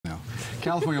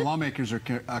California lawmakers are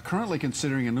currently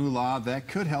considering a new law that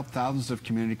could help thousands of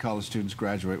community college students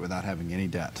graduate without having any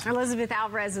debt. Elizabeth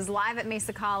Alvarez is live at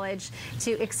Mesa College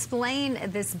to explain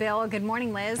this bill. Good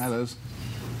morning, Liz. Hi, Liz.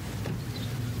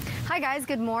 Hi guys,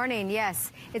 good morning.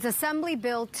 Yes, it's Assembly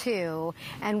Bill 2,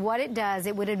 and what it does,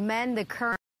 it would amend the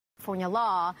current California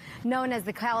law known as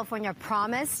the California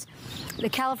Promise, the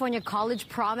California College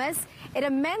Promise. It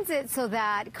amends it so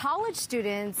that college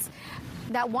students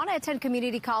that want to attend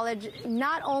community college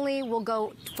not only will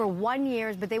go for 1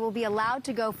 year, but they will be allowed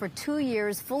to go for 2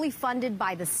 years, fully funded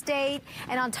by the state.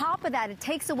 And on top of that, it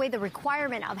takes away the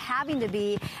requirement of having to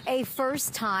be a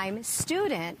first-time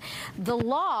student. The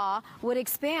law would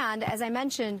expand, as I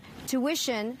mentioned,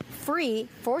 tuition free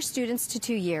for students to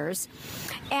 2 years.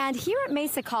 And here at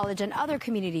Mesa College and other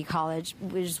community college,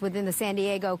 which is within the San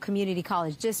Diego Community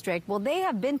College District, well, they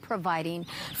have been providing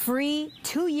free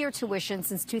 2-year tuition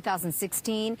since 2016.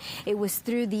 It was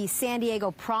through the San Diego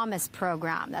Promise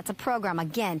program. That's a program,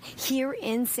 again, here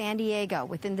in San Diego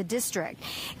within the district.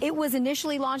 It was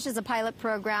initially launched as a pilot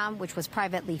program, which was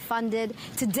privately funded.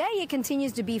 Today, it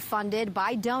continues to be funded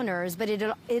by donors, but it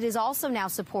is also now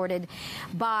supported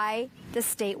by the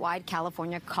statewide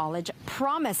California College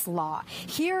Promise Law.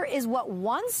 Here is what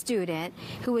one student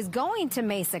who is going to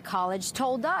Mesa College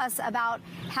told us about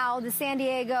how the San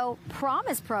Diego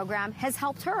Promise program has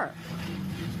helped her.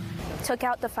 Took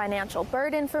out the financial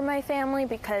burden for my family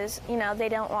because, you know, they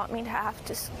don't want me to have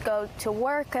to go to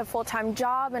work, a full-time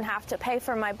job, and have to pay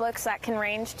for my books that can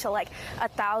range to like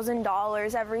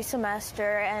 $1,000 every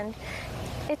semester. And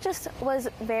it just was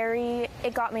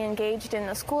it got me engaged in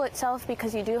the school itself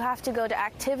because you do have to go to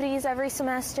activities every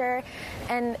semester.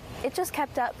 And it just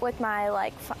kept up with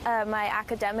my my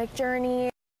academic journey.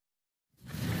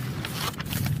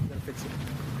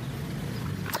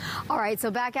 All right,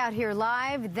 so back out here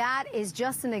live, that is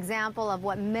just an example of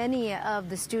what many of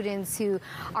the students who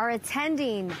are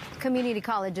attending community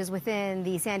colleges within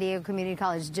the San Diego Community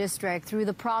College District through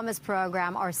the Promise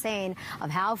program are saying of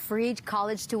how free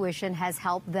college tuition has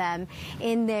helped them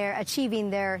in achieving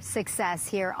their success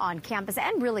here on campus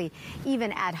and really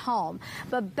even at home.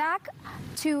 But back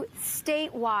to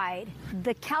statewide,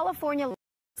 the California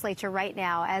legislature right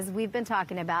now, as we've been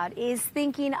talking about, is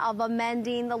thinking of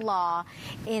amending the law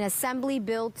in Assembly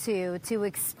Bill 2 to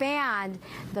expand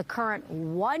the current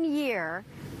 1-year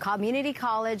community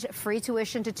college free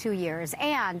tuition to 2 years.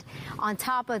 And on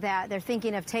top of that, they're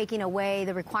thinking of taking away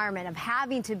the requirement of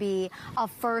having to be a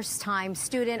first-time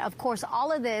student. Of course,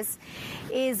 all of this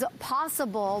is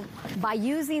possible by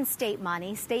using state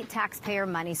money, state taxpayer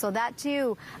money. So that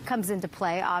too comes into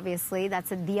play, obviously. That's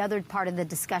the other part of the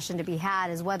discussion to be had,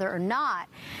 is whether or not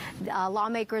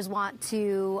lawmakers want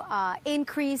to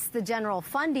increase the general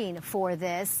funding for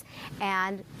this.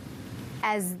 And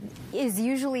as is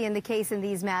usually in the case in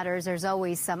these matters, there's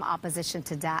always some opposition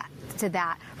to that.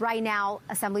 Right now,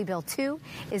 Assembly Bill 2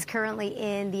 is currently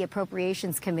in the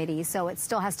Appropriations Committee, so it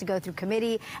still has to go through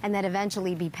committee and then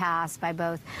eventually be passed by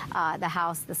both the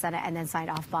House, the Senate, and then signed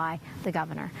off by the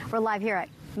governor. We're live here at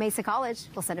Mesa College.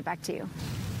 We'll send it back to you.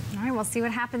 All right, we'll see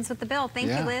what happens with the bill. Thank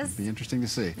you, Liz. It'll be interesting to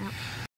see. Yep.